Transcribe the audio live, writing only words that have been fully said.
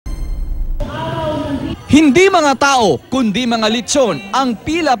Hindi mga tao, kundi mga lechon ang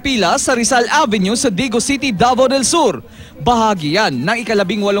pila-pila sa Rizal Avenue sa Digos City, Davao del Sur. Bahagi yan ng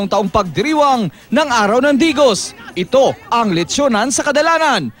ika-18 taong pagdiriwang ng Araw ng Digos. Ito ang lechonan sa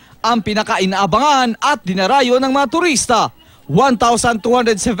kadalanan, ang pinakainaabangan at dinarayo ng mga turista.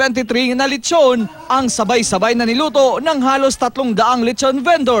 1,273 na lechon ang sabay-sabay na niluto ng halos 300 lechon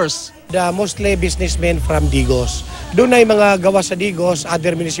vendors. The mostly businessmen from Digos. Doon ay mga gawa sa Digos,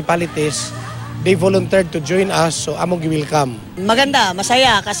 other municipalities. They volunteered to join us, so among welcome. Maganda,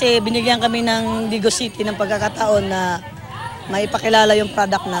 masaya kasi binigyan kami ng Digos City ng pagkakataon na maipakilala yung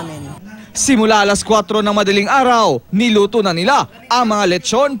product namin. Simula alas 4 ng madaling araw, niluto na nila ang mga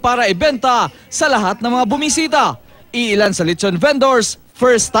lechon para ibenta sa lahat ng mga bumisita. Iilan sa lechon vendors,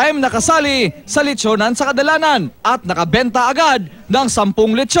 first time nakasali sa lechonan sa kadalanan at nakabenta agad ng 10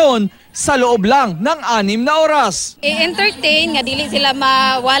 lechon sa loob lang ng 6 na oras. I-entertain nga dili sila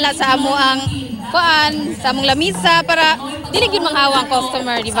mawala sa amo ang kuan sa among lamisa para dili gyud manghawa ang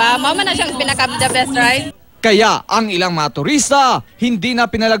customer, di ba? Mao man na siyang pinaka the best, right? Kaya ang ilang mga turista hindi na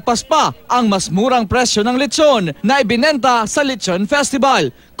pinalagpas pa ang mas murang presyo ng lechon na ibinenta sa Lechon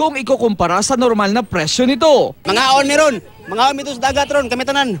Festival kung ikukumpara sa normal na presyo nito. Mga on meron, mga on mito sa dagat ron, kami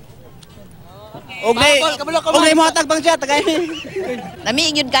tanan. Okay mo hatag bang siya, tagay.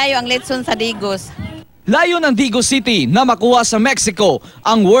 Namiigid kayo ang lechon sa Digos. Layo ng Digos City na makuha sa Mexico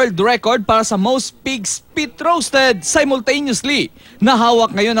ang world record para sa most pig spit roasted simultaneously.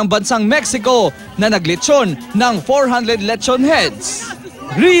 Nahawak ngayon ng bansang Mexico na naglechon ng 400 lechon heads.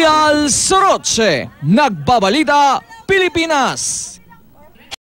 Real Soroche, Nagbabalita, Pilipinas.